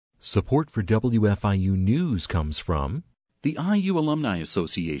Support for WFIU News comes from the IU Alumni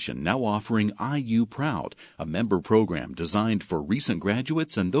Association, now offering IU Proud, a member program designed for recent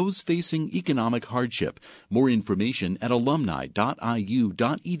graduates and those facing economic hardship. More information at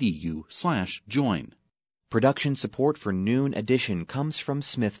alumni.iu.edu/join. Production support for Noon Edition comes from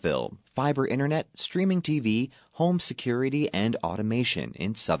Smithville, fiber internet, streaming TV, home security, and automation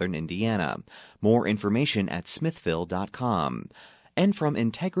in southern Indiana. More information at smithville.com. And from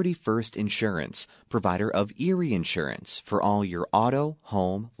Integrity First Insurance, provider of Erie Insurance for all your auto,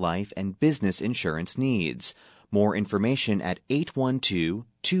 home, life, and business insurance needs. More information at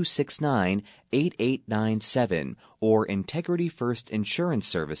 812-269-8897 or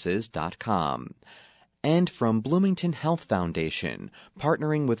integrityfirstinsuranceservices.com. And from Bloomington Health Foundation,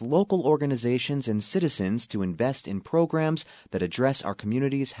 partnering with local organizations and citizens to invest in programs that address our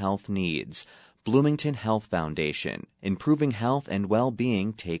community's health needs. Bloomington Health Foundation. Improving health and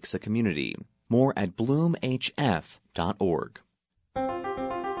well-being takes a community. More at bloomhf.org.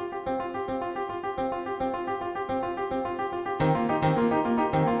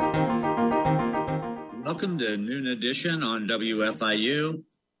 Welcome to Noon Edition on WFIU.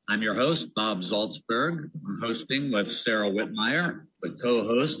 I'm your host, Bob Zaltzberg. I'm hosting with Sarah Whitmire, the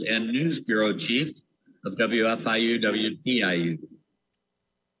co-host and News Bureau Chief of WFIU WTIU.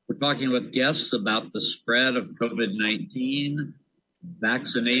 We're talking with guests about the spread of COVID-19,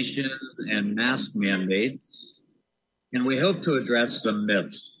 vaccinations, and mask mandates, and we hope to address some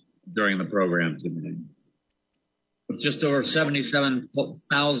myths during the program today. With just over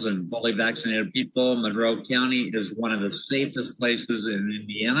 77,000 fully vaccinated people, Monroe County is one of the safest places in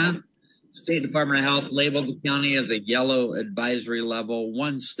Indiana. The State Department of Health labeled the county as a yellow advisory level,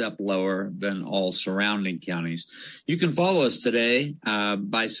 one step lower than all surrounding counties. You can follow us today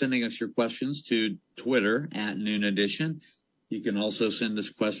by sending us your questions to Twitter at Noon Edition. You can also send us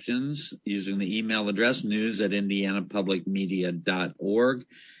questions using the email address news@indianapublicmedia.org.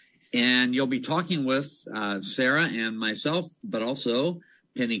 And you'll be talking with Sarah and myself, but also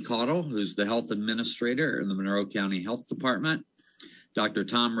Penny Caudill, who's the health administrator in the Monroe County Health Department, Dr.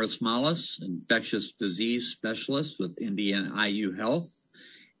 Tom Rasmalis, infectious disease specialist with Indiana IU Health.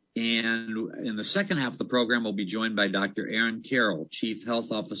 And in the second half of the program, we'll be joined by Dr. Aaron Carroll, Chief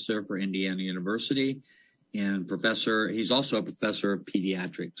Health Officer for Indiana University and professor. He's also a professor of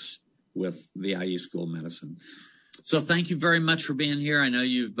pediatrics with the IU School of Medicine. So thank you very much for being here. I know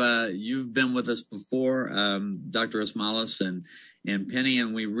you've been with us before, Dr. Rasmalis and Penny,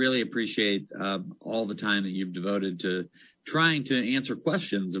 and we really appreciate all the time that you've devoted to trying to answer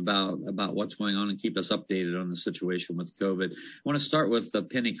questions about what's going on and keep us updated on the situation with COVID. I want to start with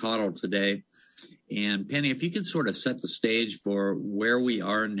Penny Caudill today. And Penny, if you could sort of set the stage for where we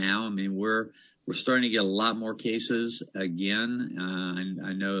are now. I mean, we're starting to get a lot more cases again.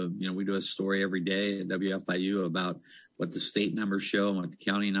 I know, we do a story every day at WFIU about what the state numbers show and what the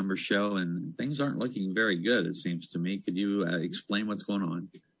county numbers show, and things aren't looking very good, it seems to me. Could you explain what's going on?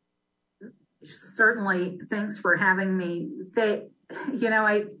 Certainly. Thanks for having me.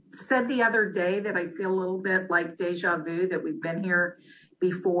 I said the other day that I feel a little bit like deja vu, that we've been here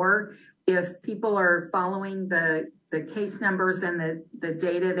before. If people are following the case numbers and the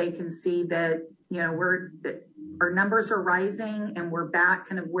data, they can see that, our numbers are rising and we're back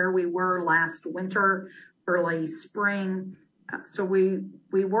kind of where we were last winter, early spring. So we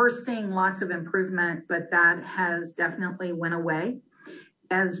were seeing lots of improvement, but that has definitely went away.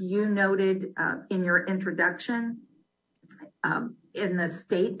 As you noted in your introduction, in the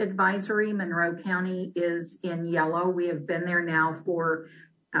state advisory, Monroe County is in yellow. We have been there now for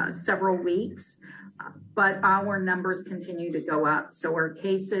several weeks, but our numbers continue to go up. So our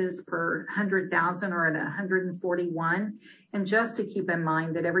cases per 100,000 are at 141. And just to keep in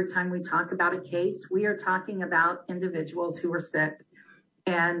mind that every time we talk about a case, we are talking about individuals who are sick.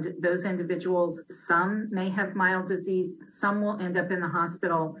 And those individuals, some may have mild disease, some will end up in the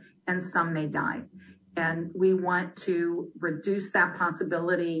hospital, and some may die. And we want to reduce that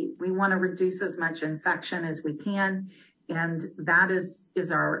possibility. We want to reduce as much infection as we can. And that is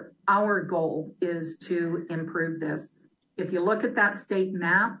our goal, is to improve this. If you look at that state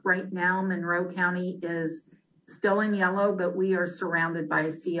map right now, Monroe County is still in yellow, but we are surrounded by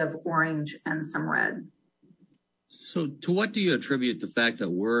a sea of orange and some red. So to what do you attribute the fact that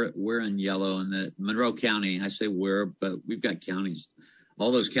we're in yellow and that Monroe County, I say we're, but we've got counties,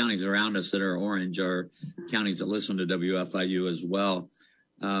 all those counties around us that are orange are counties that listen to WFIU as well.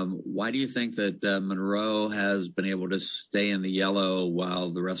 Why do you think that Monroe has been able to stay in the yellow while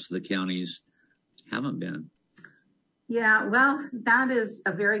the rest of the counties haven't been? Yeah, well, that is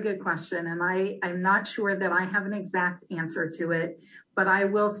a very good question, and I'm not sure that I have an exact answer to it. But I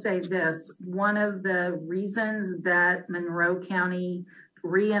will say this, one of the reasons that Monroe County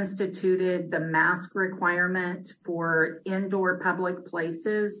reinstituted the mask requirement for indoor public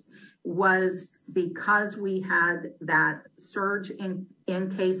places was because we had that surge in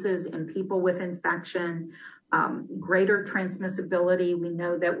cases in people with infection, greater transmissibility. We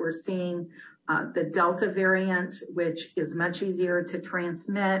know that we're seeing the Delta variant, which is much easier to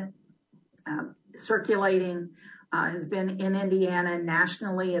transmit, circulating. Has been in Indiana.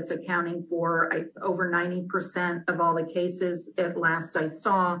 Nationally, it's accounting for over 90% of all the cases at last I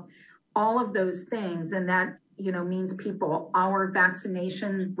saw. All of those things, and that means our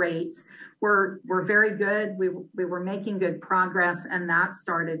vaccination rates were very good. We were making good progress, and that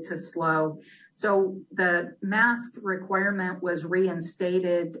started to slow. So the mask requirement was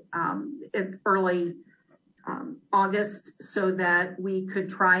reinstated in early August so that we could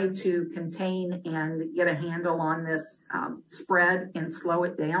try to contain and get a handle on this spread and slow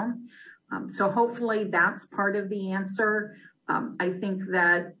it down. So hopefully that's part of the answer. I think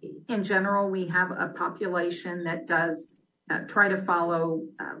that in general, we have a population that does try to follow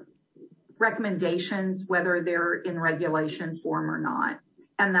recommendations, whether they're in regulation form or not.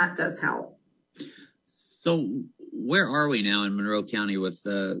 And that does help. So where are we now in Monroe County with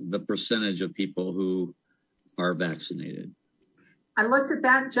the percentage of people who are vaccinated? I looked at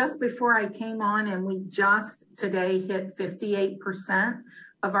that just before I came on, and we just today hit 58%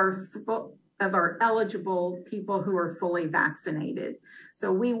 of our eligible people who are fully vaccinated.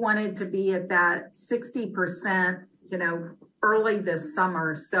 So we wanted to be at that 60%, early this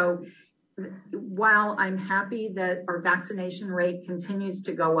summer. So while I'm happy that our vaccination rate continues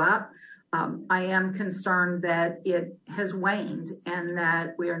to go up, I am concerned that it has waned and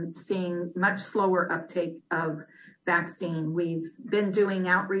that we are seeing much slower uptake of vaccine. We've been doing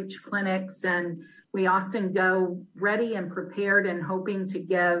outreach clinics, and we often go ready and prepared and hoping to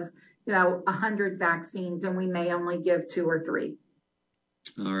give, 100 vaccines, and we may only give 2 or 3.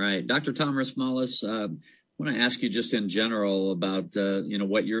 All right. Dr. Tom Rasmalis, I want to ask you just in general about,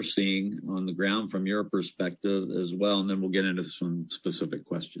 what you're seeing on the ground from your perspective as well, and then we'll get into some specific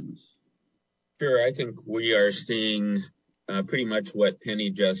questions. Sure. I think we are seeing pretty much what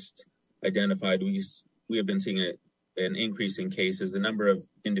Penny just identified. We have been seeing an increase in cases. The number of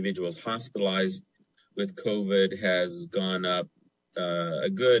individuals hospitalized with COVID has gone up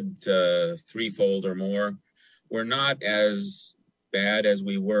a good threefold or more. We're not as bad as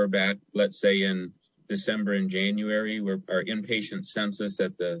we were back, let's say, in December and January. Our inpatient census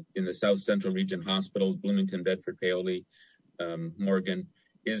in the South Central Region hospitals, Bloomington, Bedford, Paoli, Morgan,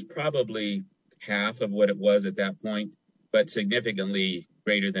 is probably half of what it was at that point, but significantly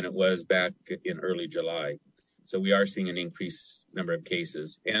greater than it was back in early July. So we are seeing an increased number of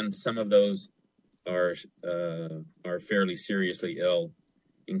cases, and some of those are fairly seriously ill,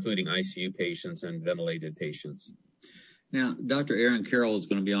 including ICU patients and ventilated patients. Now, Dr. Aaron Carroll is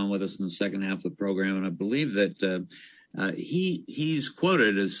going to be on with us in the second half of the program, and I believe that he's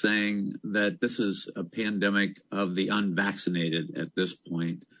quoted as saying that this is a pandemic of the unvaccinated at this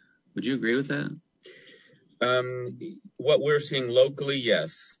point. Would you agree with that? What we're seeing locally,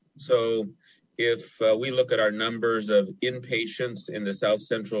 yes. So if we look at our numbers of inpatients in the South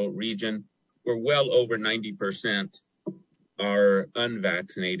Central region, we're well over 90% are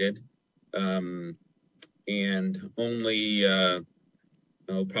unvaccinated, and only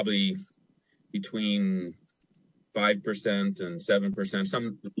probably between 5% and 7%,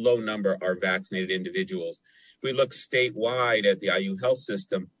 some low number are vaccinated individuals. If we look statewide at the IU health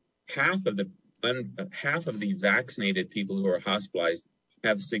system, half of the vaccinated people who are hospitalized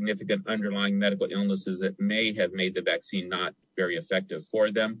have significant underlying medical illnesses that may have made the vaccine not very effective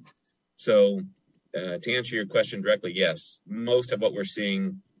for them. So to answer your question directly, yes, most of what we're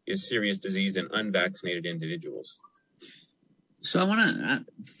seeing is serious disease in unvaccinated individuals. So I want to,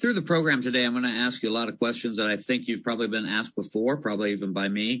 through the program today, I'm going to ask you a lot of questions that I think you've probably been asked before, probably even by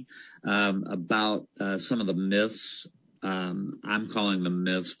me, about some of the myths. I'm calling them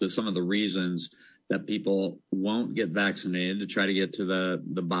myths, but some of the reasons that people won't get vaccinated to try to get to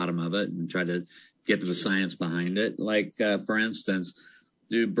the bottom of it and try to get to the science behind it. Like, for instance,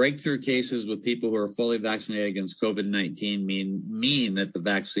 do breakthrough cases with people who are fully vaccinated against COVID-19 mean that the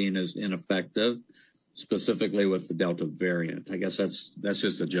vaccine is ineffective, specifically with the Delta variant? I guess that's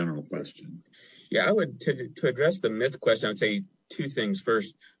just a general question. Yeah, I would, to address the myth question, I would say two things.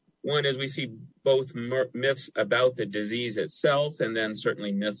 First, one is we see both myths about the disease itself and then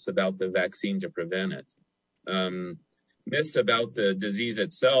certainly myths about the vaccine to prevent it. Myths about the disease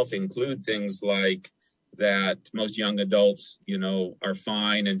itself include things like that most young adults, are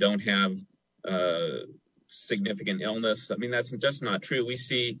fine and don't have significant illness. I mean, that's just not true. We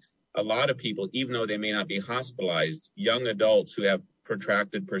see a lot of people, even though they may not be hospitalized, young adults who have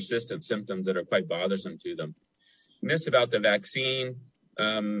protracted, persistent symptoms that are quite bothersome to them. Myths about the vaccine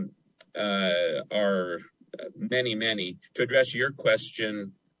are many, many. To address your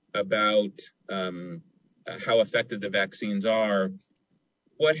question about how effective the vaccines are,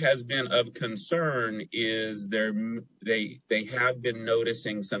 what has been of concern is they have been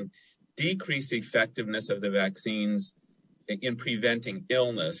noticing some decreased effectiveness of the vaccines in preventing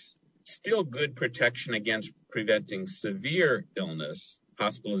illness. Still good protection against preventing severe illness,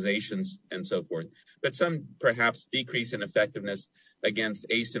 hospitalizations, and so forth, but some perhaps decrease in effectiveness against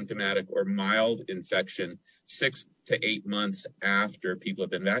asymptomatic or mild infection 6 to 8 months after people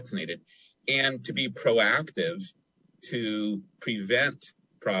have been vaccinated. And to be proactive to prevent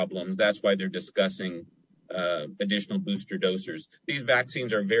problems, that's why they're discussing additional booster doses. These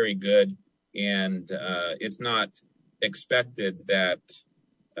vaccines are very good, and it's not expected that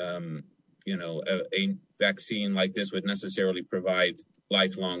a vaccine like this would necessarily provide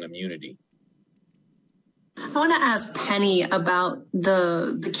lifelong immunity. I want to ask Penny about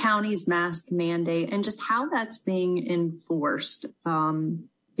the county's mask mandate and just how that's being enforced,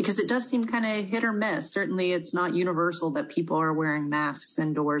 because it does seem kind of hit or miss. Certainly it's not universal that people are wearing masks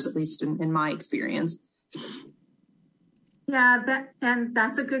indoors, at least in my experience. Yeah,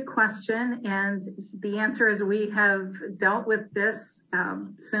 that's a good question. And the answer is we have dealt with this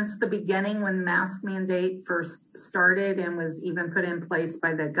since the beginning when mask mandate first started and was even put in place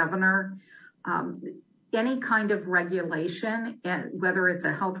by the governor. Any kind of regulation, whether it's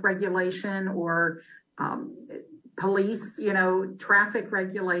a health regulation or police, traffic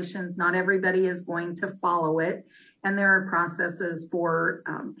regulations, not everybody is going to follow it. And there are processes for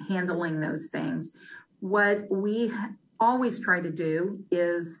handling those things. What we always try to do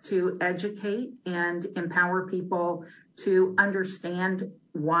is to educate and empower people to understand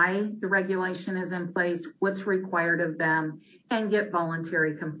why the regulation is in place, what's required of them, and get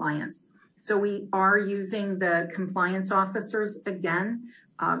voluntary compliance. So we are using the compliance officers again.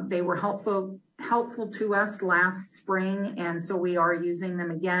 They were helpful to us last spring, and so we are using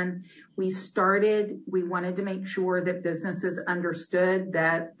them again. We wanted to make sure that businesses understood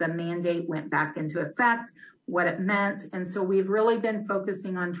that the mandate went back into effect, what it meant. And so we've really been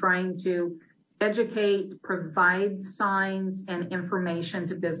focusing on trying to educate, provide signs and information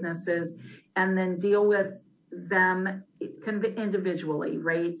to businesses, and then deal with them individually,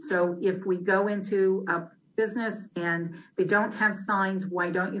 right? So if we go into a business and they don't have signs, why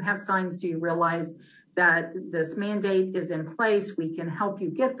don't you have signs? Do you realize that this mandate is in place? We can help you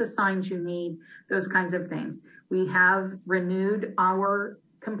get the signs you need, those kinds of things. We have renewed our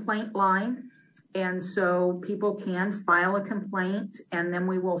complaint line, and so people can file a complaint and then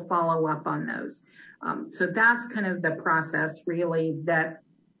we will follow up on those. So that's kind of the process really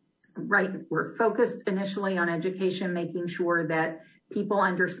we're focused initially on education, making sure that people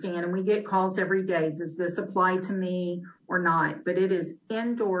understand, and we get calls every day, does this apply to me or not? But it is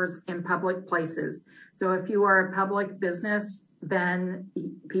indoors in public places. So if you are a public business, then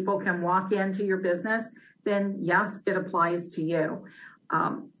people can walk into your business, then yes, it applies to you.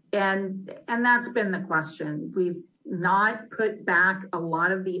 And that's been the question. We've not put back a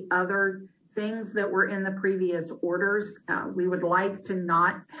lot of the other things that were in the previous orders. We would like to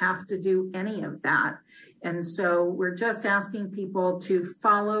not have to do any of that. And so we're just asking people to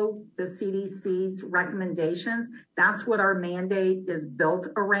follow the CDC's recommendations. That's what our mandate is built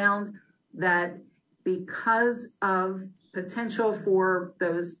around, that because of potential for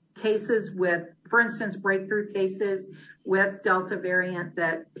those cases with, for instance, breakthrough cases with Delta variant,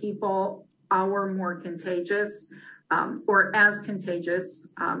 that people are more contagious or as contagious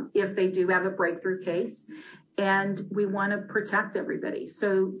if they do have a breakthrough case. And we want to protect everybody.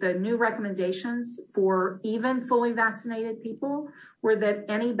 So the new recommendations for even fully vaccinated people were that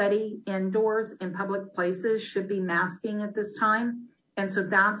anybody indoors in public places should be masking at this time. And so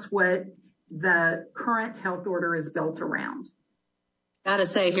that's what the current health order is built around. Gotta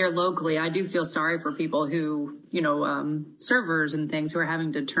say, here locally, I do feel sorry for people who, servers and things who are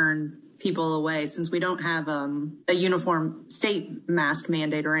having to turn people away, since we don't have a uniform state mask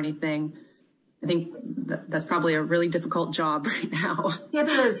mandate or anything. I think that's probably a really difficult job right now. It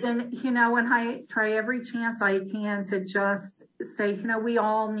is. And, and I try every chance I can to just say, we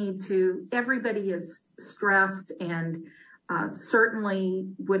all need to, everybody is stressed and certainly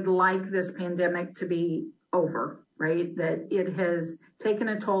would like this pandemic to be over, right? That it has taken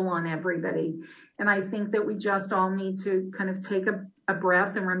a toll on everybody. And I think that we just all need to kind of take a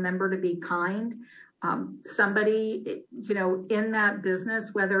breath and remember to be kind. somebody, in that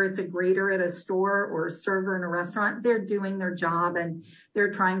business, whether it's a greeter at a store or a server in a restaurant, they're doing their job and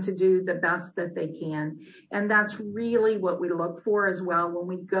they're trying to do the best that they can. And that's really what we look for as well when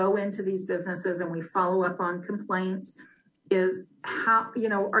we go into these businesses and we follow up on complaints, is how,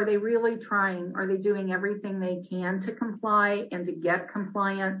 are they really trying? Are they doing everything they can to comply and to get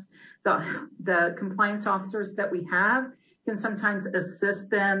compliance? The compliance officers that we have can sometimes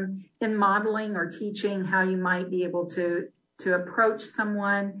assist them in modeling or teaching how you might be able to approach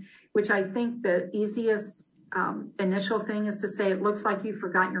someone, which I think the easiest initial thing is to say, it looks like you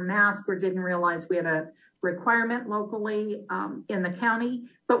forgot your mask or didn't realize we had a requirement locally in the county,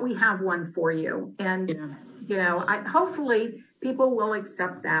 but we have one for you. And, hopefully people will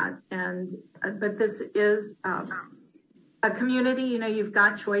accept that. But this is a community, you've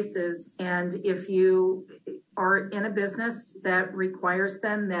got choices. And if you are in a business that requires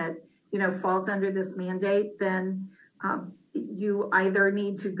them, that, falls under this mandate, then you either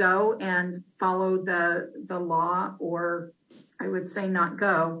need to go and follow the law, or I would say not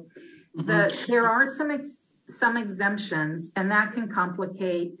go. There are some exemptions, and that can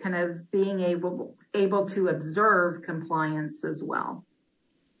complicate kind of being able to observe compliance as well.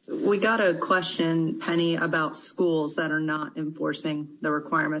 We got a question, Penny, about schools that are not enforcing the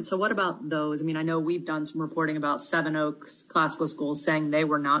requirements. So what about those? I mean, I know we've done some reporting about Seven Oaks Classical Schools saying they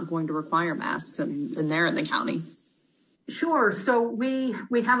were not going to require masks, and they're in the county. Sure. So we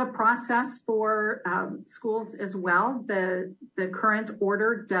have a process for schools as well. The current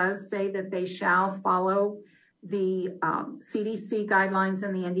order does say that they shall follow the CDC guidelines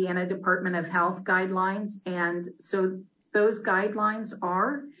and the Indiana Department of Health guidelines. And so those guidelines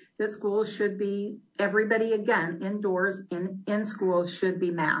are that schools should be, everybody again, indoors in schools should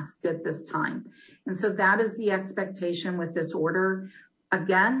be masked at this time. And so that is the expectation with this order.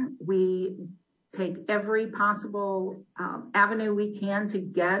 Again, we take every possible avenue we can to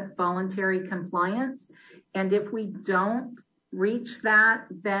get voluntary compliance. And if we don't reach that,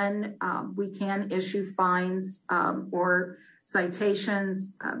 then we can issue fines or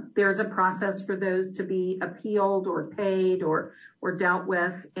citations. There's a process for those to be appealed or paid or dealt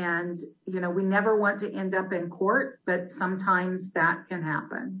with. And, we never want to end up in court, but sometimes that can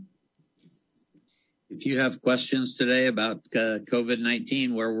happen. If you have questions today about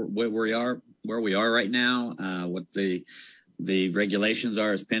COVID-19, where we are right now, what the regulations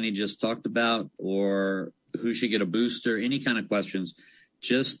are, as Penny just talked about, or who should get a booster, any kind of questions,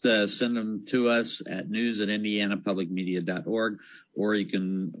 just send them to us at news@indianapublicmedia.org, or you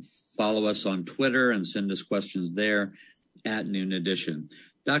can follow us on Twitter and send us questions there at Noon Edition.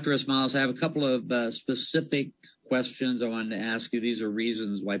 Dr. Esmalis, I have a couple of specific questions I wanted to ask you. These are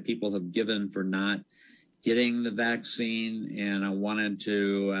reasons why people have given for not getting the vaccine, and I wanted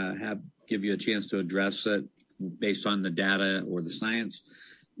to give you a chance to address it based on the data or the science.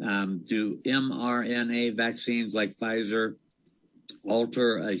 Do mRNA vaccines like Pfizer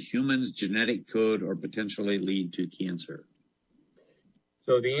alter a human's genetic code or potentially lead to cancer?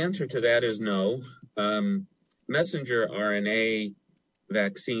 So the answer to that is no. Messenger RNA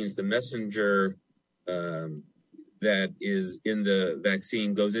vaccines, the messenger that is in the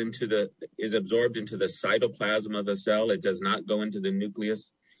vaccine is absorbed into the cytoplasm of a cell. It does not go into the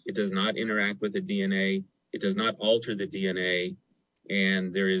nucleus. It does not interact with the DNA. It does not alter the DNA.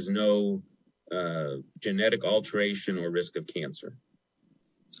 And there is no genetic alteration or risk of cancer.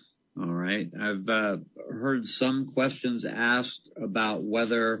 All right. I've heard some questions asked about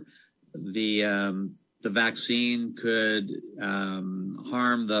whether the vaccine could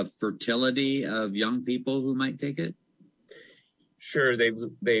harm the fertility of young people who might take it. Sure.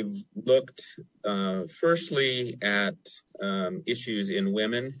 They've looked firstly at issues in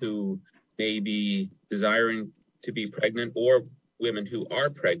women who may be desiring to be pregnant or women who are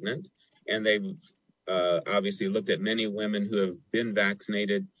pregnant. And they've obviously looked at many women who have been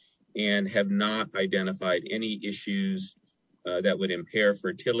vaccinated and have not identified any issues that would impair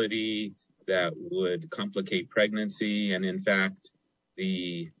fertility, that would complicate pregnancy. And in fact,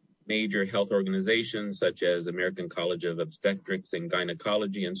 the major health organizations such as American College of Obstetrics and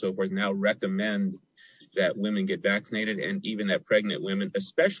Gynecology and so forth now recommend that women get vaccinated, and even that pregnant women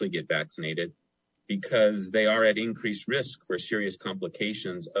especially get vaccinated, because they are at increased risk for serious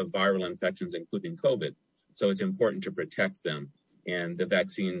complications of viral infections, including COVID. So it's important to protect them. And the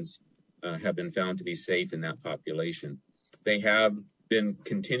vaccines have been found to be safe in that population. They have been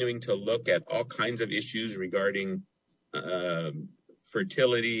continuing to look at all kinds of issues regarding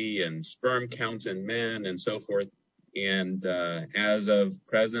fertility and sperm counts in men and so forth. And as of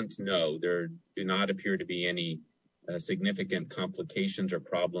present, no, there do not appear to be any significant complications or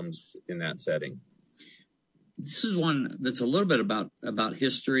problems in that setting. this is one that's a little bit about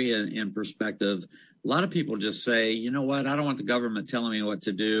history and perspective. A lot of people just say, you know what, I don't want the government telling me what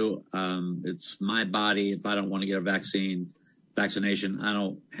to do. It's my body. If I don't want to get a vaccination, I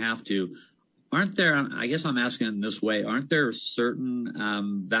don't have to. Aren't there, I guess I'm asking in this way, aren't there certain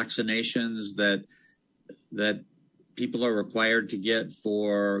vaccinations that people are required to get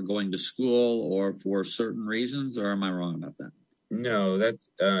for going to school or for certain reasons, or am I wrong about that? No, that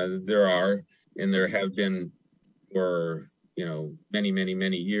there are, and there have been for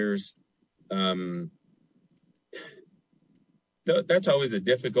many years. That's always a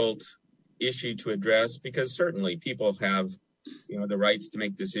difficult issue to address, because certainly people have the rights to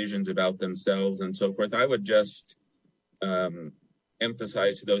make decisions about themselves and so forth. I would just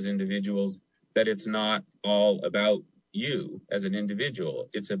emphasize to those individuals that it's not all about you as an individual.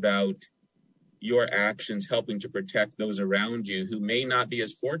 It's about your actions helping to protect those around you who may not be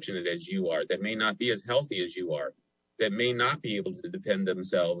as fortunate as you are, that may not be as healthy as you are, that may not be able to defend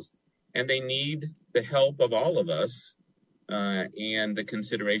themselves. And they need the help of all of us and the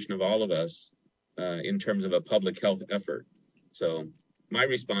consideration of all of us in terms of a public health effort. So my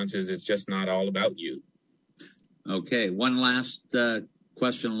response is, it's just not all about you. Okay, one last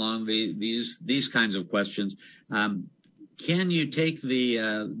question along these kinds of questions. Can you take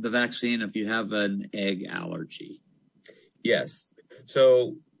the vaccine if you have an egg allergy? Yes.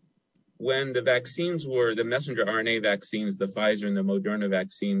 So when the vaccines were, the messenger RNA vaccines, the Pfizer and the Moderna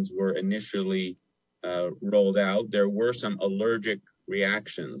vaccines were initially rolled out, there were some allergic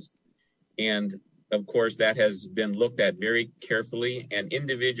reactions. And of course, that has been looked at very carefully, and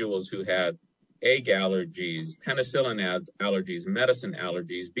individuals who have egg allergies, penicillin allergies, medicine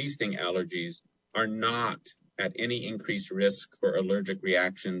allergies, bee sting allergies are not at any increased risk for allergic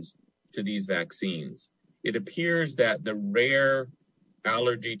reactions to these vaccines. It appears that the rare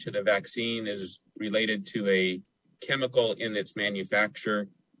allergy to the vaccine is related to a chemical in its manufacture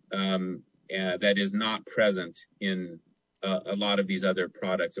that is not present in a lot of these other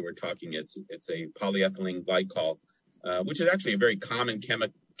products that we're talking. It's a polyethylene glycol, which is actually a very common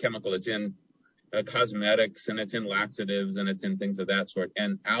chemical. It's in cosmetics, and it's in laxatives, and it's in things of that sort.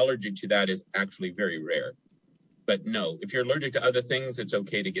 And allergy to that is actually very rare. But no, if you're allergic to other things, it's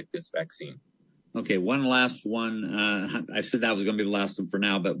okay to get this vaccine. Okay, one last one. I said that was going to be the last one for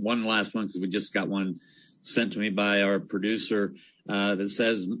now, but one last one, because we just got one sent to me by our producer that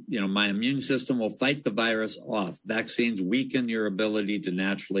says, my immune system will fight the virus off. Vaccines weaken your ability to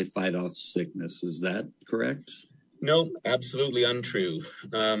naturally fight off sickness. Is that correct? No, absolutely untrue.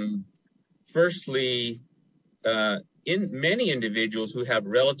 Firstly, in many individuals who have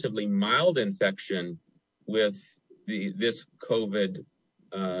relatively mild infection with this COVID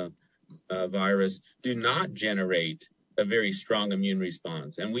virus do not generate a very strong immune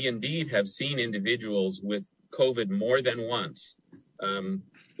response. And we indeed have seen individuals with COVID more than once.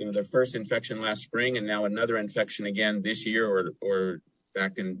 Their first infection last spring, and now another infection again this year or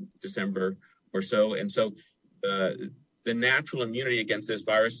back in December or so. And so the natural immunity against this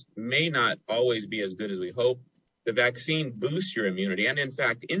virus may not always be as good as we hope. The vaccine boosts your immunity. And in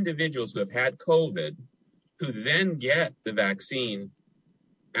fact, individuals who have had COVID, who then get the vaccine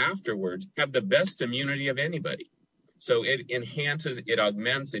afterwards, have the best immunity of anybody. So it enhances, it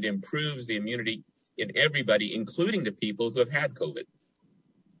augments, it improves the immunity in everybody, including the people who have had COVID.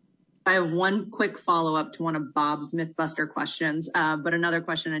 I have one quick follow-up to one of Bob's Mythbuster questions, but another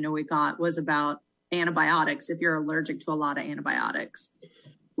question I know we got was about antibiotics. If you're allergic to a lot of antibiotics,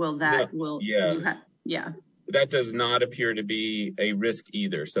 that does not appear to be a risk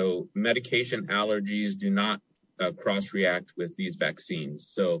either. So medication allergies do not cross-react with these vaccines.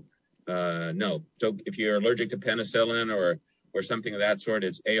 So no. So if you're allergic to penicillin or something of that sort,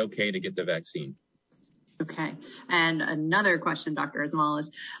 it's A-okay to get the vaccine. Okay. And another question, Dr. Ismail,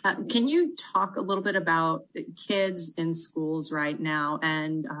 can you talk a little bit about kids in schools right now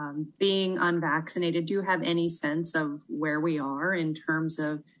and being unvaccinated? Do you have any sense of where we are in terms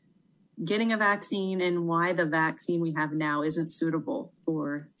of getting a vaccine and why the vaccine we have now isn't suitable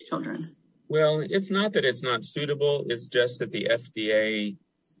for children? Well, it's not that it's not suitable. It's just that the FDA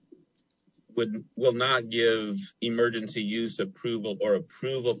will not give emergency use approval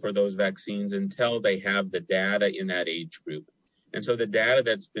for those vaccines until they have the data in that age group. And so the data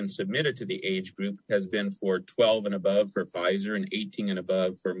that's been submitted to the age group has been for 12 and above for Pfizer and 18 and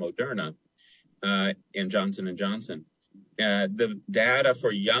above for Moderna and Johnson & Johnson. The data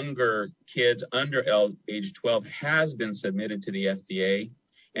for younger kids under age 12 has been submitted to the FDA,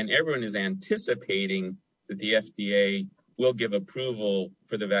 and everyone is anticipating that the FDA will give approval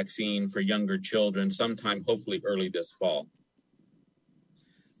for the vaccine for younger children sometime, hopefully early this fall.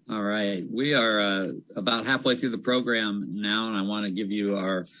 All right. We are about halfway through the program now, and I want to give you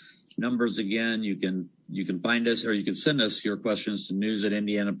our numbers again. You can find us, or you can send us your questions to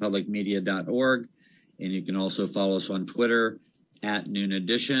news@indianapublicmedia.org, and you can also follow us on Twitter @Noon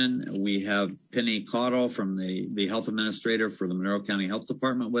Edition. We have Penny Caudle from the health administrator for the Monroe County Health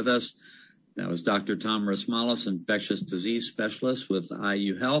Department with us. That was Dr. Tom Rasmalis, infectious disease specialist with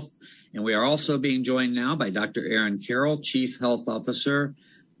IU Health. And we are also being joined now by Dr. Aaron Carroll, Chief Health Officer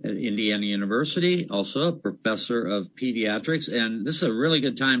at Indiana University, also a professor of pediatrics. And this is a really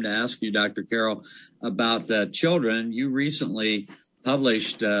good time to ask you, Dr. Carroll, about children. You recently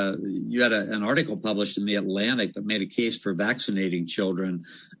published, you had an article published in The Atlantic that made a case for vaccinating children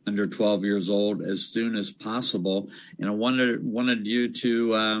under 12 years old as soon as possible. And I wanted you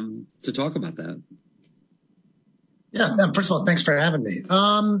to talk about that. Yeah, first of all, thanks for having me.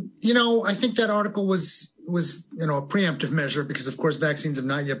 I think that article was a preemptive measure because, of course, vaccines have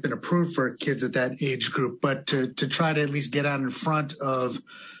not yet been approved for kids at that age group, but to try to at least get out in front of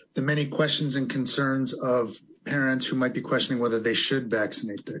the many questions and concerns of parents who might be questioning whether they should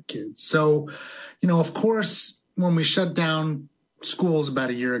vaccinate their kids. So, of course, when we shut down schools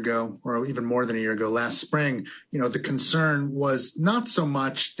about a year ago, or even more than a year ago, last spring, the concern was not so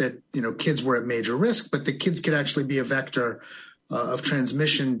much that, kids were at major risk, but that kids could actually be a vector of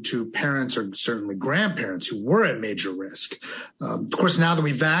transmission to parents or certainly grandparents who were at major risk. Of course, now that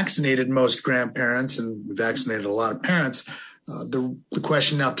we vaccinated most grandparents and we vaccinated a lot of parents, the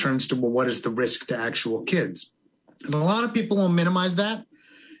question now turns to, well, what is the risk to actual kids? And a lot of people will minimize that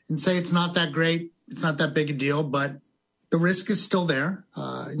and say it's not that great, it's not that big a deal, but the risk is still there.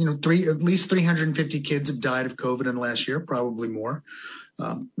 At least 350 kids have died of COVID in the last year, probably more.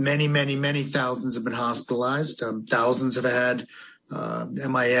 Many, many, many thousands have been hospitalized. Thousands have had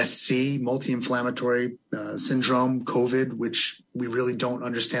MIS-C, multi-inflammatory syndrome, COVID, which we really don't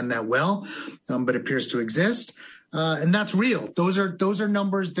understand that well, but appears to exist. And that's real. Those are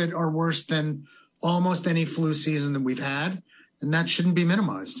numbers that are worse than almost any flu season that we've had, and that shouldn't be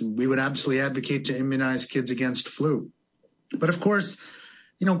minimized. And we would absolutely advocate to immunize kids against flu. But of course,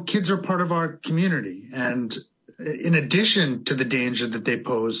 kids are part of our community. And in addition to the danger that they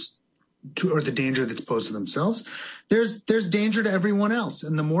pose to, or the danger that's posed to themselves, there's danger to everyone else.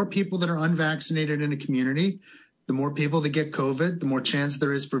 And the more people that are unvaccinated in a community, the more people that get COVID, the more chance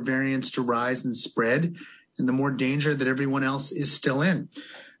there is for variants to rise and spread, and the more danger that everyone else is still in.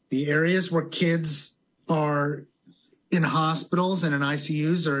 The areas where kids are in hospitals and in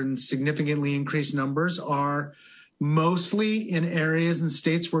ICUs or in significantly increased numbers are mostly in areas and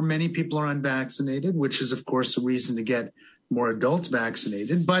states where many people are unvaccinated, which is, of course, a reason to get more adults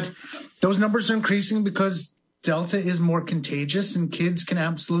vaccinated. But those numbers are increasing because Delta is more contagious and kids can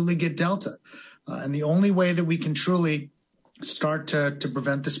absolutely get Delta. And the only way that we can truly start to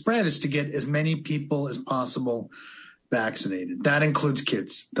prevent the spread is to get as many people as possible vaccinated. That includes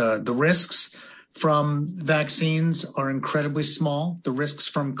kids. The risks from vaccines are incredibly small. The risks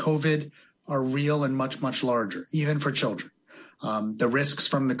from COVID are real and much, much larger, even for children. The risks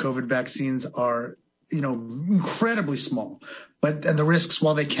from the COVID vaccines are, incredibly small. And the risks,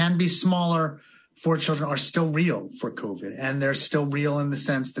 while they can be smaller for children, are still real for COVID. And they're still real in the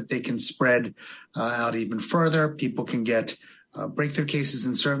sense that they can spread out even further. People can get breakthrough cases,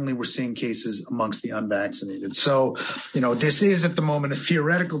 and certainly we're seeing cases amongst the unvaccinated. So, this is at the moment a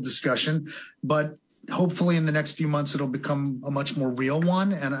theoretical discussion, but hopefully in the next few months, it'll become a much more real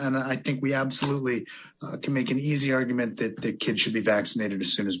one. And I think we absolutely can make an easy argument that kids should be vaccinated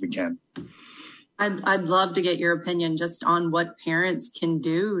as soon as we can. I'd love to get your opinion just on what parents can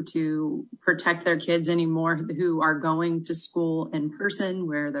do to protect their kids anymore who are going to school in person,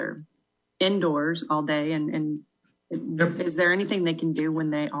 where they're indoors all day. And yep. Is there anything they can do when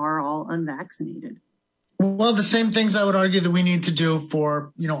they are all unvaccinated? Well, the same things I would argue that we need to do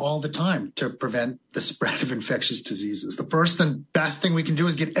for, all the time to prevent the spread of infectious diseases. The first and best thing we can do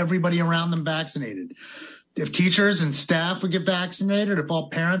is get everybody around them vaccinated. If teachers and staff would get vaccinated, if all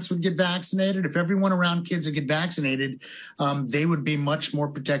parents would get vaccinated, if everyone around kids would get vaccinated, they would be much more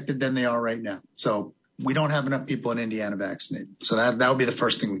protected than they are right now. So we don't have enough people in Indiana vaccinated. So that would be the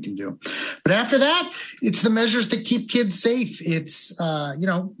first thing we can do. But after that, it's the measures that keep kids safe. It's,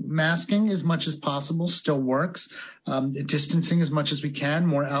 masking as much as possible still works. Distancing as much as we can,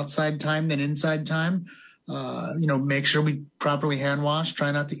 more outside time than inside time. Make sure we properly hand wash,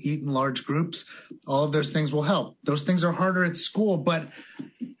 try not to eat in large groups. All of those things will help. Those things are harder at school, but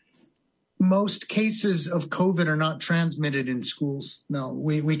most cases of COVID are not transmitted in schools. No,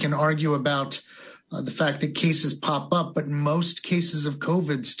 we can argue about the fact that cases pop up, but most cases of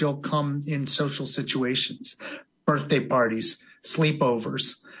COVID still come in social situations, birthday parties,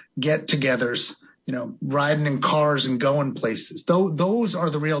 sleepovers. get-togethers, riding in cars and going places. Those are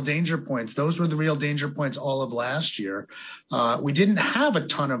the real danger points. Those were the real danger points all of last year. We didn't have a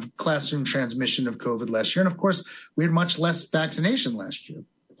ton of classroom transmission of COVID last year. And of course, we had much less vaccination last year.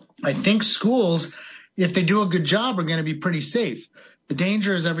 I think schools, if they do a good job, are going to be pretty safe. The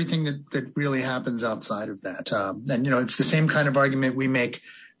danger is everything that really happens outside of that. And it's the same kind of argument we make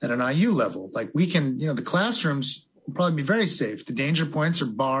at an IU level. Like we can, the classrooms will probably be very safe. The danger points are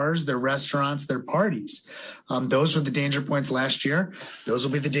bars, they're restaurants, they're parties. Those were the danger points last year. Those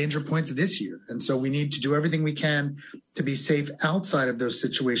will be the danger points this year. And so we need to do everything we can to be safe outside of those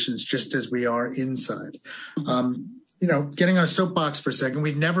situations, just as we are inside. Getting on a soapbox for a second,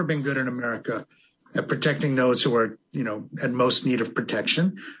 we've never been good in America at protecting those who are, at most need of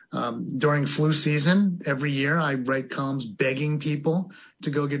protection. During flu season, every year I write columns begging people to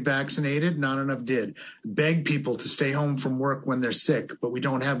go get vaccinated. Not enough did. Beg people to stay home from work when they're sick, but we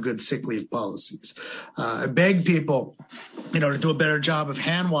don't have good sick leave policies. I beg people, to do a better job of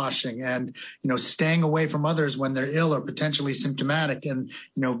hand washing and, staying away from others when they're ill or potentially symptomatic and,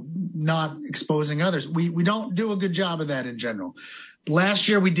 not exposing others. We don't do a good job of that in general. Last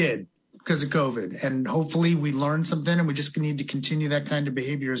year we did, because of COVID. And hopefully we learned something and we just need to continue that kind of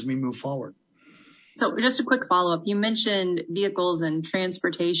behavior as we move forward. So just a quick follow-up. You mentioned vehicles and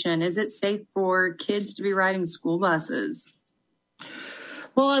transportation. Is it safe for kids to be riding school buses?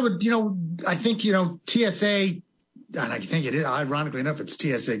 Well, I would, I think, TSA, and I think it is, ironically enough, it's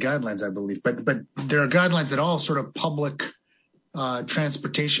TSA guidelines, I believe. But there are guidelines that all sort of public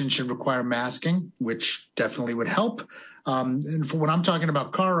transportation should require masking, which definitely would help. And for when I'm talking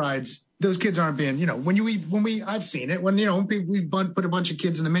about car rides, those kids aren't being, I've seen it when we put a bunch of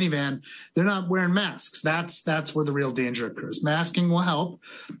kids in the minivan, they're not wearing masks. That's where the real danger occurs. Masking will help.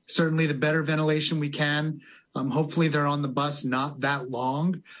 Certainly the better ventilation we can. Hopefully they're on the bus not that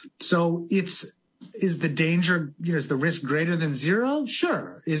long. So is the danger, is the risk greater than zero?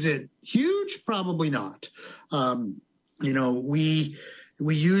 Sure. Is it huge? Probably not.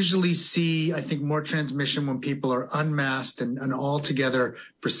 We usually see, I think, more transmission when people are unmasked and all together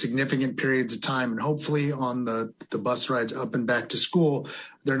for significant periods of time. And hopefully on the bus rides up and back to school,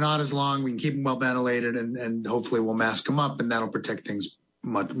 they're not as long. We can keep them well ventilated and hopefully we'll mask them up and that'll protect things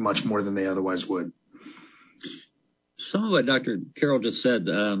much more than they otherwise would. Some of what Dr. Carroll just said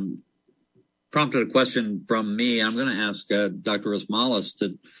prompted a question from me. I'm going to ask Dr. Rosmalis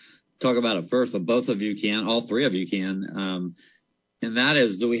to talk about it first, but both of you can, all three of you can. And that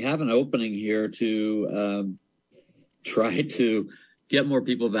is, do we have an opening here to try to get more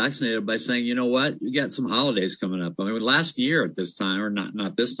people vaccinated by saying, you know what, you got some holidays coming up. I mean, last year at this time, or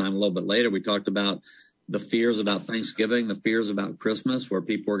not this time, a little bit later, we talked about the fears about Thanksgiving, the fears about Christmas, where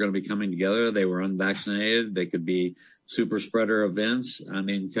people were going to be coming together. They were unvaccinated. They could be super spreader events. I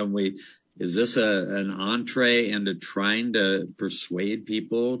mean, is this an entree into trying to persuade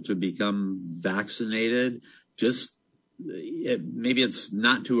people to become vaccinated? Maybe it's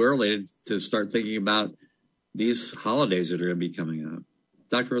not too early to start thinking about these holidays that are going to be coming up.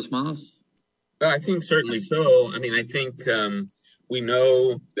 Dr. Rosmalis? I think certainly so. I mean, I think we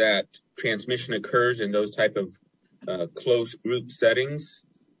know that transmission occurs in those type of close group settings.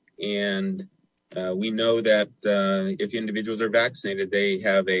 And we know that if individuals are vaccinated, they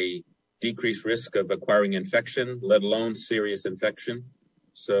have a decreased risk of acquiring infection, let alone serious infection.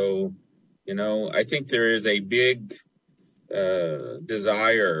 So, I think there is a big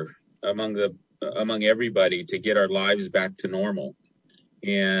desire among everybody to get our lives back to normal.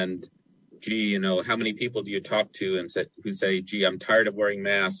 And how many people do you talk to who say, gee, I'm tired of wearing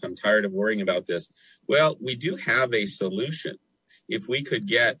masks. I'm tired of worrying about this. Well, we do have a solution. If we could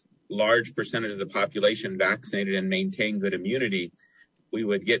get large percentage of the population vaccinated and maintain good immunity, we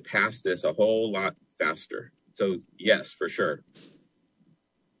would get past this a whole lot faster. So yes, for sure.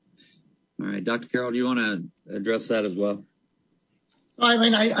 All right, Dr. Carroll, do you want to address that as well? I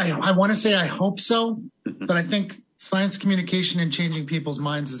mean, I want to say I hope so, but I think science communication and changing people's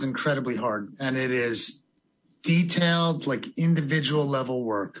minds is incredibly hard. And it is detailed, like individual level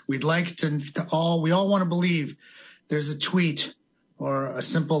work. We'd like we all want to believe there's a tweet or a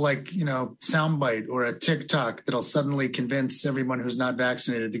simple soundbite or a TikTok that'll suddenly convince everyone who's not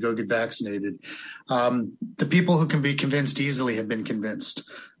vaccinated to go get vaccinated. The people who can be convinced easily have been convinced.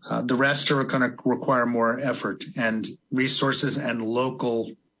 The rest are going to require more effort and resources and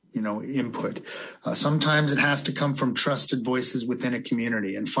local, input. Sometimes it has to come from trusted voices within a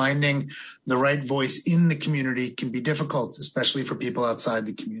community, and finding the right voice in the community can be difficult, especially for people outside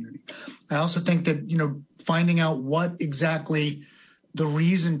the community. I also think that, finding out what exactly the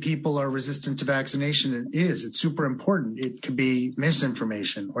reason people are resistant to vaccination is. It's super important. It could be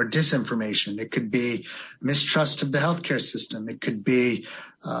misinformation or disinformation. It could be mistrust of the healthcare system. It could be,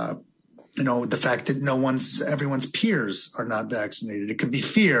 the fact that everyone's peers are not vaccinated. It could be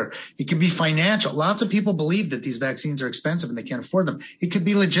fear. It could be financial. Lots of people believe that these vaccines are expensive and they can't afford them. It could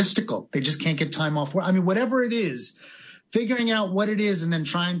be logistical. They just can't get time off work. I mean, whatever it is, figuring out what it is and then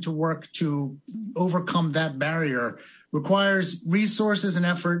trying to work to overcome that barrier requires resources and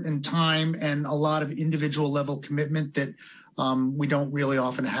effort and time and a lot of individual level commitment that we don't really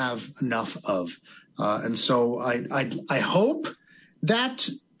often have enough of. And so I hope that,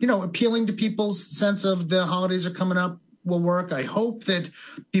 appealing to people's sense of the holidays are coming up will work. I hope that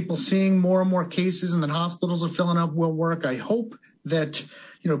people seeing more and more cases and that hospitals are filling up will work. I hope that,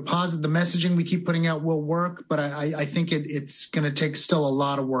 the messaging we keep putting out will work. But I think it's going to take still a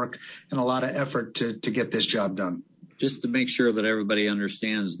lot of work and a lot of effort to get this job done. Just to make sure that everybody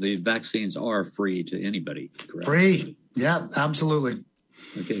understands, the vaccines are free to anybody, correct? Free. Yeah, absolutely.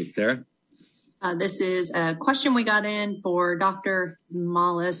 Okay, Sarah? This is a question we got in for Dr.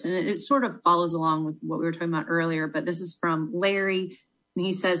 Smolis, and it sort of follows along with what we were talking about earlier, but this is from Larry. And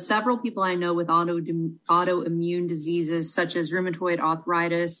he says, several people I know with autoimmune diseases such as rheumatoid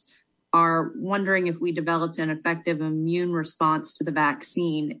arthritis are wondering if we developed an effective immune response to the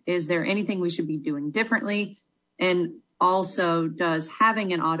vaccine. Is there anything we should be doing differently? And also, does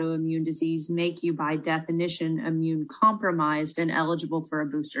having an autoimmune disease make you, by definition, immune compromised and eligible for a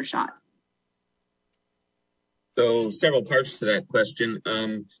booster shot? So several parts to that question.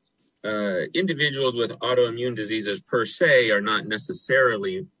 Individuals with autoimmune diseases per se are not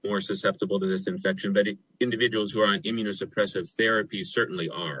necessarily more susceptible to this infection, but individuals who are on immunosuppressive therapy certainly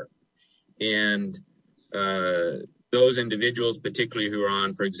are. And those individuals, particularly who are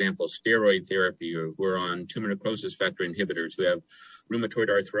on, for example, steroid therapy, or who are on tumor necrosis factor inhibitors, who have rheumatoid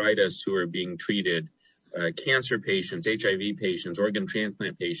arthritis, who are being treated, cancer patients, HIV patients, organ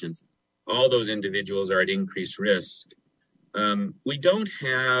transplant patients, all those individuals are at increased risk. We don't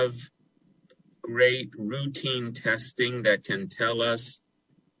have great routine testing that can tell us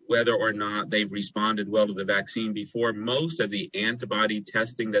whether or not they've responded well to the vaccine before. Most of the antibody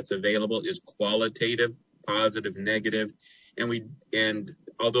testing that's available is qualitative, positive, negative. And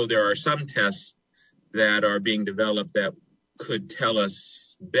although there are some tests that are being developed that could tell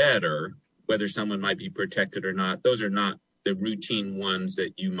us better whether someone might be protected or not, those are not the routine ones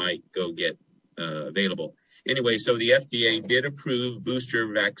that you might go get available. Anyway, so the FDA did approve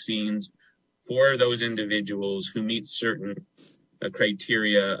booster vaccines for those individuals who meet certain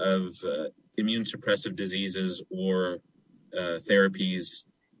criteria of immune suppressive diseases or therapies,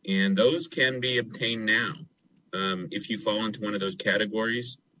 and those can be obtained now. If you fall into one of those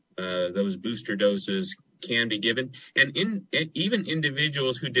categories, those booster doses can be given. And even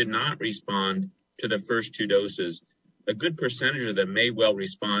individuals who did not respond to the first two doses, a good percentage of them may well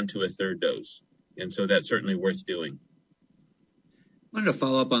respond to a third dose. And so that's certainly worth doing. I wanted to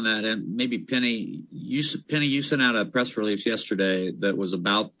follow up on that, and maybe Penny, you sent out a press release yesterday that was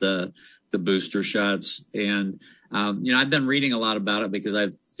about the booster shots, and I've been reading a lot about it because I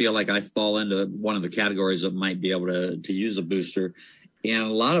feel like I fall into one of the categories that might be able to use a booster. And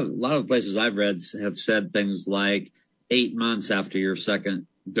a lot of places I've read have said things like 8 months after your second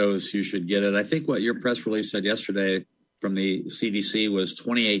dose you should get it. I think what your press release said yesterday from the CDC was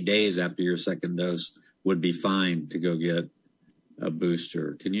 28 days after your second dose would be fine to go get a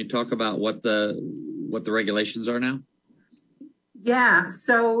booster. Can you talk about what the regulations are now? Yeah.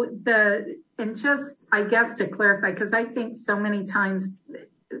 So I guess to clarify, because I think so many times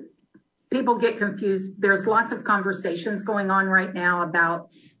people get confused. There's lots of conversations going on right now about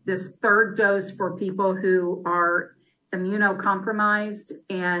this third dose for people who are immunocompromised,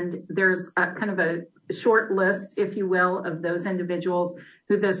 and there's a kind of a short list, if you will, of those individuals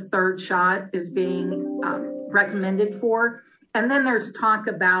who this third shot is being recommended for. And then there's talk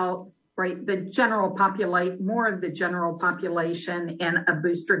about, right, the general population, more of the general population, and a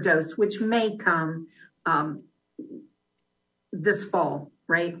booster dose, which may come this fall,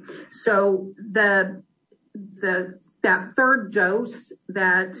 right? So that third dose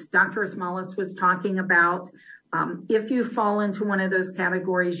that Dr. Smolis was talking about, if you fall into one of those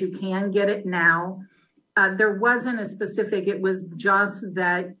categories, you can get it now. There wasn't a specific, it was just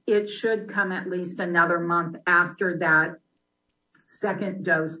that it should come at least another month after that second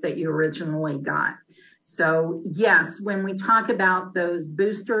dose that you originally got. So yes, when we talk about those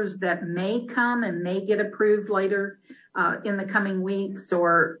boosters that may come and may get approved later in the coming weeks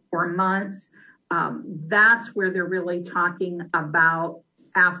or months, that's where they're really talking about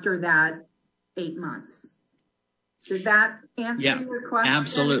after that 8 months. Did that answer your question?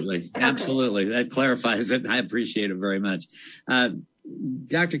 Absolutely. Okay. Absolutely. That clarifies it. I appreciate it very much.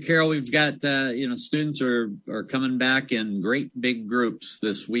 Dr. Carroll, we've got, students are coming back in great big groups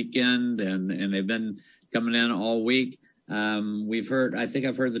this weekend, and they've been coming in all week. I think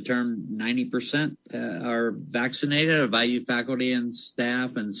I've heard the term 90% are vaccinated of IU faculty and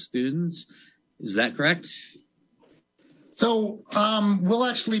staff and students. Is that correct? So we'll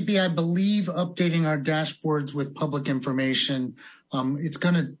actually be, I believe, updating our dashboards with public information.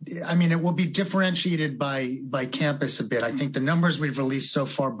 It will be differentiated by campus a bit. I think the numbers we've released so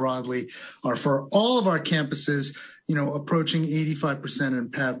far broadly are for all of our campuses, approaching 85%,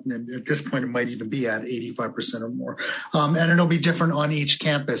 and at this point it might even be at 85% or more. And it'll be different on each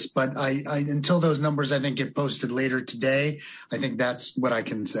campus. But until those numbers, I think, get posted later today, I think that's what I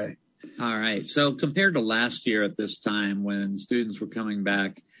can say. All right. So compared to last year at this time when students were coming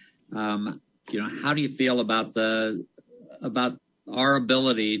back, how do you feel about our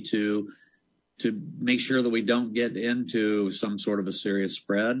ability to make sure that we don't get into some sort of a serious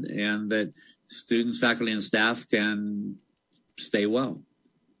spread and that students, faculty, and staff can stay well?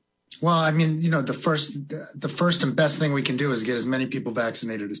 Well, the first and best thing we can do is get as many people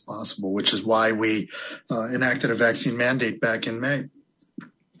vaccinated as possible, which is why we enacted a vaccine mandate back in May.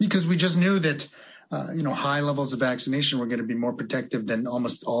 Because we just knew that, high levels of vaccination were going to be more protective than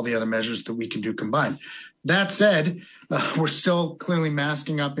almost all the other measures that we can do combined. That said, we're still clearly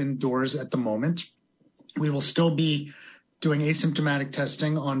masking up indoors at the moment. We will still be doing asymptomatic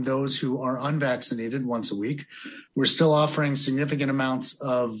testing on those who are unvaccinated once a week. We're still offering significant amounts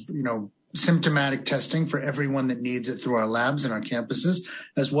of, symptomatic testing for everyone that needs it through our labs and our campuses,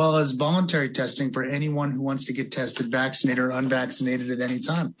 as well as voluntary testing for anyone who wants to get tested, vaccinated or unvaccinated at any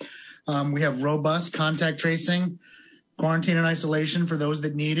time. We have robust contact tracing, quarantine and isolation for those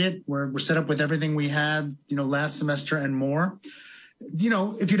that need it. We're set up with everything we had, last semester and more.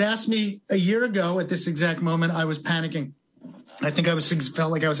 If you'd asked me a year ago at this exact moment, I was panicking. I think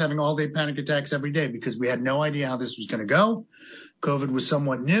felt like I was having all-day panic attacks every day because we had no idea how this was going to go. COVID was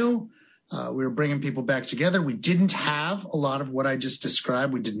somewhat new. We were bringing people back together. We didn't have a lot of what I just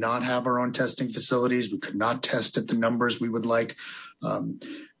described. We did not have our own testing facilities. We could not test at the numbers we would like.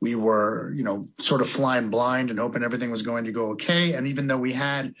 We were, sort of flying blind and hoping everything was going to go okay. And even though we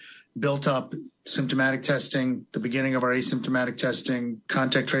had built up symptomatic testing, the beginning of our asymptomatic testing,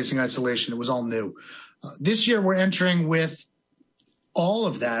 contact tracing, isolation, it was all new. This year we're entering with all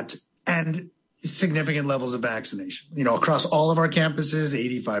of that and significant levels of vaccination, across all of our campuses,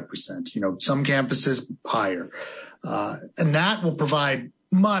 85%, some campuses higher. And that will provide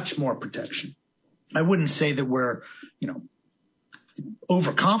much more protection. I wouldn't say that we're,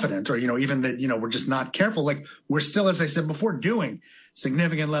 overconfident or, even that, we're just not careful. Like we're still, as I said before, doing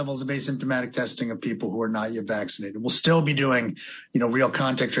significant levels of asymptomatic testing of people who are not yet vaccinated. We'll still be doing, real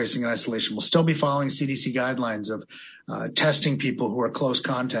contact tracing and isolation. We'll still be following CDC guidelines of testing people who are close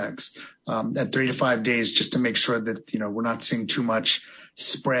contacts at 3 to 5 days just to make sure that, we're not seeing too much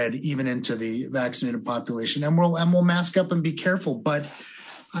spread even into the vaccinated population. And we'll mask up and be careful. But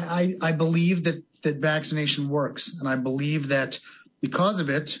I believe that vaccination works. And I believe that because of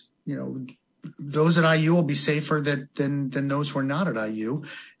it, those at IU will be safer than those who are not at IU,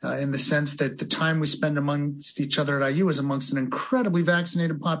 in the sense that the time we spend amongst each other at IU is amongst an incredibly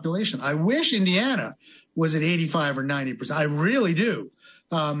vaccinated population. I wish Indiana was at 85 or 90%. I really do.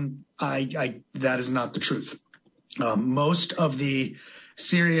 That is not the truth. Most of the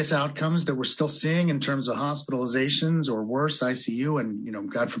serious outcomes that we're still seeing in terms of hospitalizations or worse, ICU,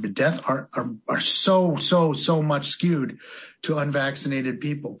 and God forbid death are so much skewed to unvaccinated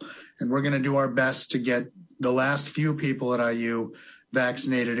people. And we're going to do our best to get the last few people at IU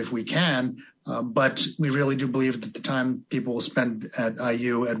vaccinated if we can. But we really do believe that the time people will spend at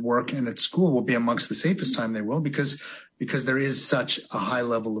IU, at work, and at school will be amongst the safest time they will because there is such a high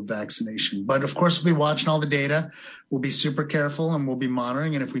level of vaccination. But of course, we'll be watching all the data. We'll be super careful and we'll be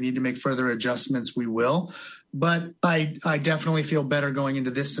monitoring. And if we need to make further adjustments, we will. But I definitely feel better going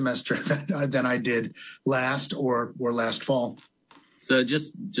into this semester than I did last or last fall. So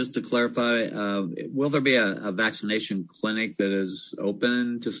just to clarify, will there be a vaccination clinic that is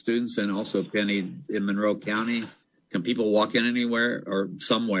open to students? And also, Penny, in Monroe County, can people walk in anywhere or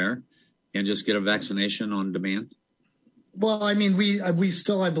somewhere and just get a vaccination on demand? Well, I mean, we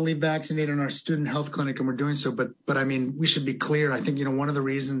still, I believe, vaccinate in our student health clinic, and we're doing so. But I mean, we should be clear. I think, one of the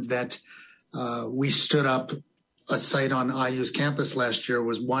reasons that we stood up a site on IU's campus last year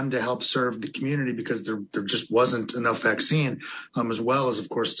was, one, to help serve the community because there just wasn't enough vaccine, as well as, of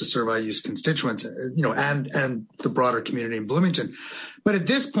course, to serve IU's constituents, and the broader community in Bloomington. But at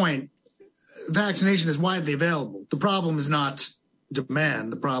this point, vaccination is widely available. The problem is not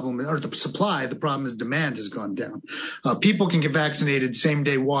demand, the supply. The problem is demand has gone down. People can get vaccinated same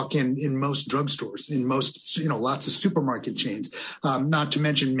day walk-in in most drugstores, in most, lots of supermarket chains, not to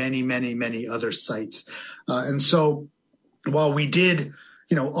mention many other sites. And so while we did,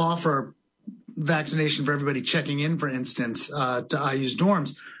 offer vaccination for everybody checking in, for instance, to IU's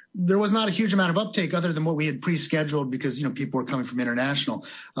dorms, there was not a huge amount of uptake other than what we had pre-scheduled because, people were coming from international.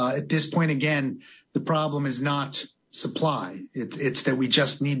 At this point, again, the problem is not supply. It's that we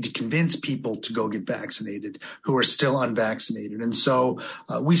just need to convince people to go get vaccinated who are still unvaccinated. And so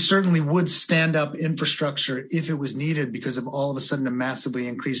we certainly would stand up infrastructure if it was needed because of all of a sudden a massively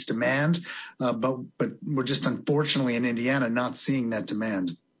increased demand. But we're just unfortunately in Indiana not seeing that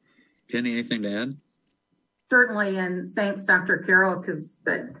demand. Penny, anything to add? Certainly, and thanks, Dr. Carroll, because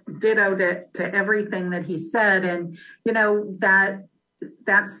ditto to everything that he said. And,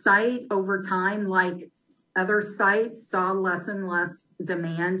 that site over time, like other sites, saw less and less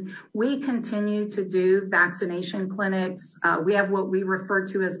demand. We continue to do vaccination clinics. We have what we refer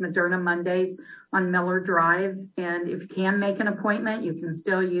to as Moderna Mondays on Miller Drive. And if you can make an appointment, you can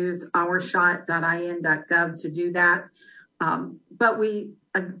still use ourshot.in.gov to do that. But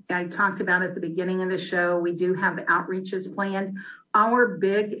I talked about at the beginning of the show, we do have outreaches planned. Our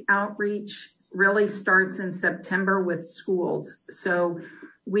big outreach really starts in September with schools. So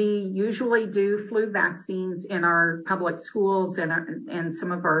we usually do flu vaccines in our public schools and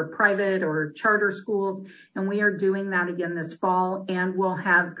some of our private or charter schools. And we are doing that again this fall. And we'll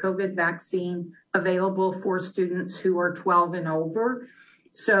have COVID vaccine available for students who are 12 and over.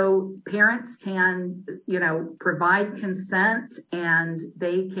 So parents can, provide consent and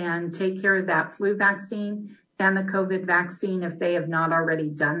they can take care of that flu vaccine and the COVID vaccine if they have not already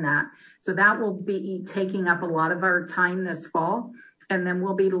done that. So that will be taking up a lot of our time this fall. And then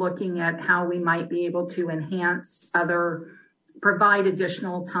we'll be looking at how we might be able to provide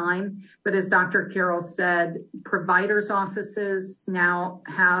additional time. But as Dr. Carroll said, providers' offices now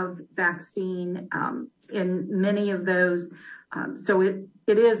have vaccine in many of those. So it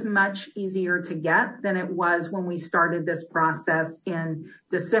is much easier to get than it was when we started this process in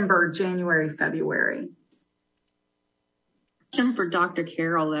December, January, February. Question for Dr.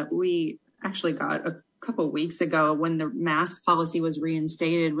 Carroll that we actually got a couple of weeks ago when the mask policy was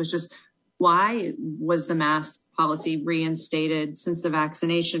reinstated was just why was the mask policy reinstated since the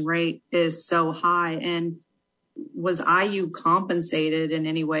vaccination rate is so high? And was IU compensated in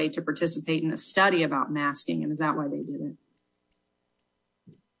any way to participate in a study about masking? And is that why they did it?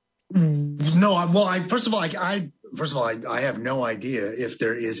 No, well, first of all, I have no idea if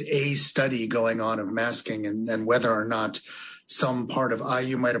there is a study going on of masking and whether or not some part of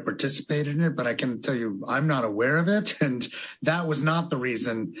IU might have participated in it, but I can tell you I'm not aware of it. And that was not the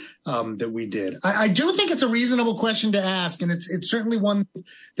reason that we did. I do think it's a reasonable question to ask. And it's certainly one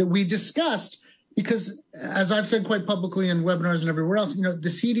that we discussed because, as I've said quite publicly in webinars and everywhere else, the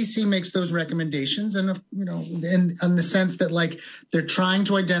CDC makes those recommendations and, in the sense that they're trying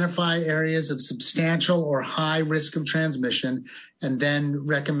to identify areas of substantial or high risk of transmission and then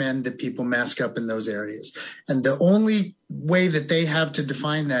recommend that people mask up in those areas. And the only way that they have to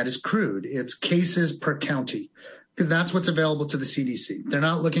define that is crude. It's cases per county, because that's what's available to the CDC. They're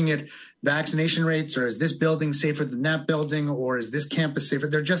not looking at vaccination rates or is this building safer than that building or is this campus safer?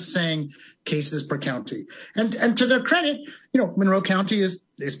 They're just saying cases per county. And to their credit, Monroe County is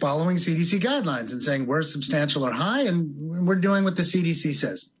following CDC guidelines and saying we're substantial or high and we're doing what the CDC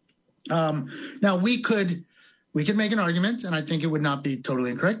says. Now we could make an argument, and I think it would not be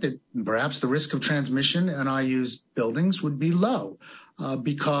totally incorrect, that perhaps the risk of transmission in IU's buildings would be low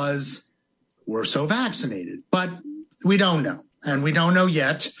because we're so vaccinated. But we don't know, and we don't know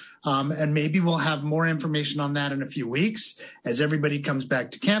yet. And maybe we'll have more information on that in a few weeks as everybody comes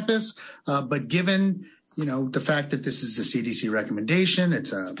back to campus. But given, the fact that this is a CDC recommendation,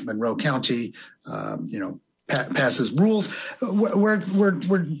 it's a Monroe County, passes rules. We're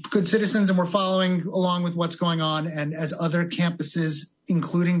good citizens and we're following along with what's going on. And as other campuses,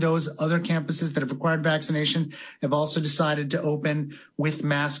 including those other campuses that have required vaccination, have also decided to open with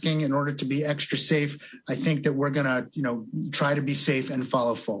masking in order to be extra safe, I think that we're going to, try to be safe and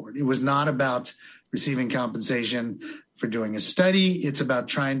follow forward. It was not about receiving compensation for doing a study. It's about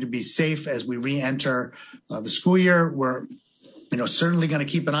trying to be safe as we re-enter the school year. We're certainly going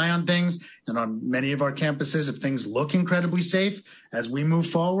to keep an eye on things. And on many of our campuses, if things look incredibly safe as we move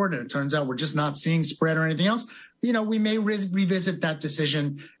forward, and it turns out we're just not seeing spread or anything else, we may revisit that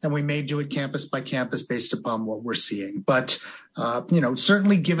decision and we may do it campus by campus based upon what we're seeing. But,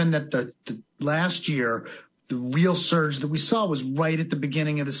 certainly given that the last year, the real surge that we saw was right at the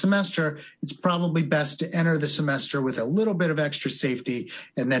beginning of the semester. It's probably best to enter the semester with a little bit of extra safety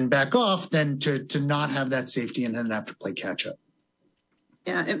and then back off than to not have that safety and then have to play catch up.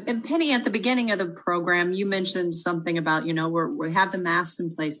 Yeah. And Penny, at the beginning of the program, you mentioned something about, we have the masks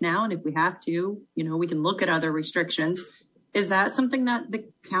in place now. And if we have to, we can look at other restrictions. Is that something that the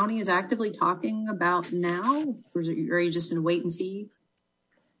county is actively talking about now? Or are you just in a wait and see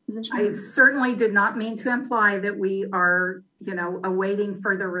position? I certainly did not mean to imply that we are, awaiting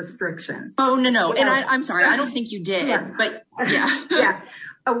further restrictions. Oh, no. And I'm sorry. I don't think you did, but yeah. Yeah.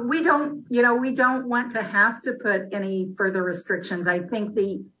 We don't want to have to put any further restrictions. I think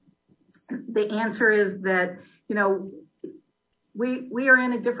the answer is that, we are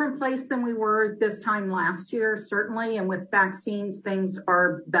in a different place than we were this time last year, certainly. And with vaccines, things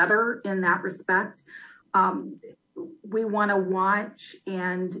are better in that respect. We want to watch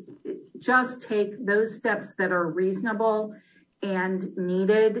and just take those steps that are reasonable and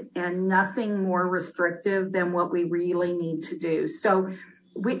needed and nothing more restrictive than what we really need to do. So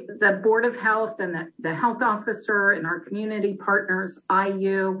the Board of Health and the health officer and our community partners,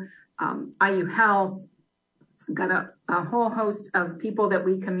 IU Health, got a whole host of people that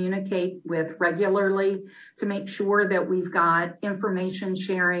we communicate with regularly to make sure that we've got information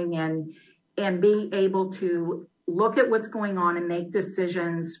sharing and be able to look at what's going on and make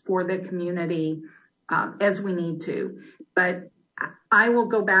decisions for the community as we need to. But I will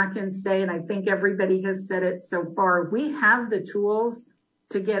go back and say, and I think everybody has said it so far, we have the tools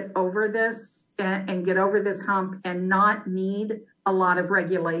to get over this and get over this hump and not need a lot of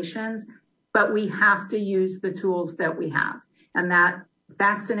regulations, but we have to use the tools that we have. And that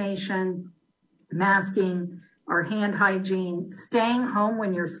vaccination, masking, our hand hygiene, staying home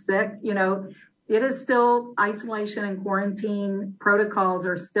when you're sick, it is still isolation and quarantine protocols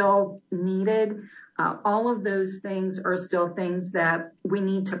are still needed. All of those things are still things that we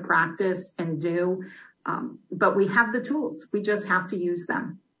need to practice and do. But we have the tools. We just have to use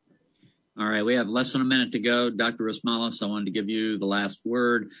them. All right. We have less than a minute to go. Dr. Rasmalis, I wanted to give you the last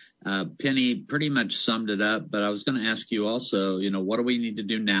word. Penny pretty much summed it up, but I was going to ask you also, what do we need to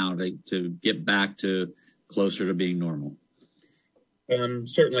do now to get back to closer to being normal?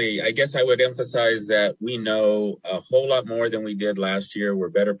 Certainly, I guess I would emphasize that we know a whole lot more than we did last year. We're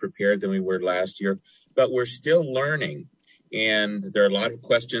better prepared than we were last year, but we're still learning. And there are a lot of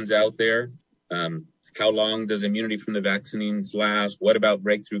questions out there. How long does immunity from the vaccines last? What about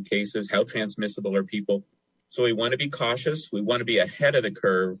breakthrough cases? How transmissible are people? So we want to be cautious. We want to be ahead of the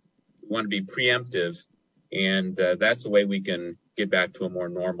curve. We want to be preemptive. And that's the way we can get back to a more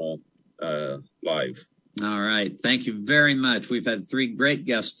normal life. All right. Thank you very much. We've had 3 great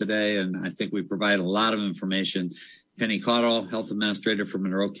guests today, and I think we provide a lot of information. Penny Cottle, Health Administrator for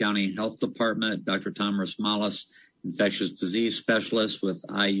Monroe County Health Department, Dr. Tom Rasmalis, Infectious Disease Specialist with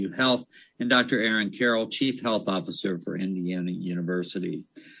IU Health, and Dr. Aaron Carroll, Chief Health Officer for Indiana University.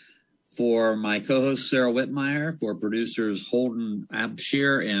 For my co-host, Sarah Whitmire, for producers Holden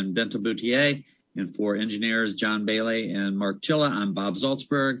Abshir and Benta Boutier, and for engineers John Bailey and Mark Chilla, I'm Bob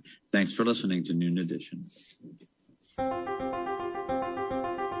Zaltzberg. Thanks for listening to Noon Edition.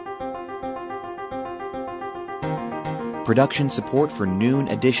 Production support for Noon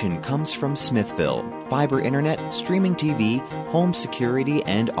Edition comes from Smithville, fiber internet, streaming TV, home security,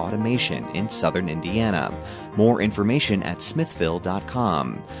 and automation in southern Indiana. More information at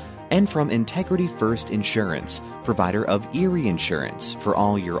smithville.com. And from Integrity First Insurance, provider of Erie Insurance for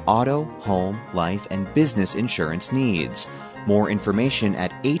all your auto, home, life, and business insurance needs. More information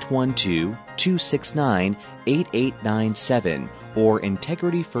at 812-269-8897 or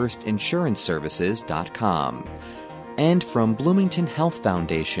integrityfirstinsuranceservices.com. And from Bloomington Health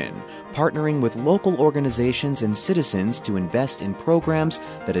Foundation, partnering with local organizations and citizens to invest in programs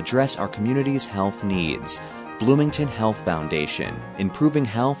that address our community's health needs. Bloomington Health Foundation. Improving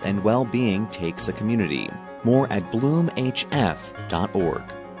health and well-being takes a community. More at bloomhf.org.